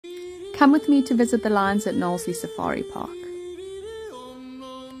Come with me to visit the lions at Knowsley Safari Park.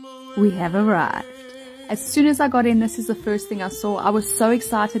 We have arrived. As soon as I got in, this is the first thing I saw. I was so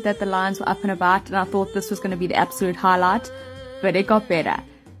excited that the lions were up and about, and I thought this was going to be the absolute highlight, but it got better.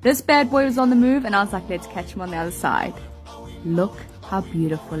 This bad boy was on the move, and I was like, let's catch him on the other side. Look how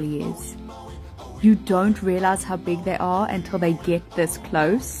beautiful he is. You don't realize how big they are until they get this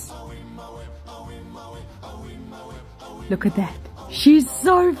close. Look at that. She's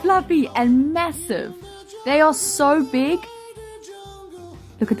so fluffy and massive. They are so big.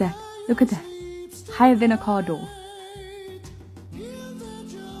 Look at that. Look at that. Higher than a car door.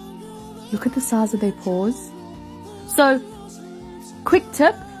 Look at the size of their paws. So, quick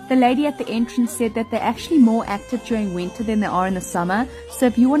tip. The lady at the entrance said that they're actually more active during winter than they are in the summer. So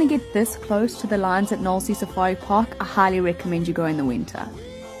if you want to get this close to the lions at Knowsley Safari Park, I highly recommend you go in the winter.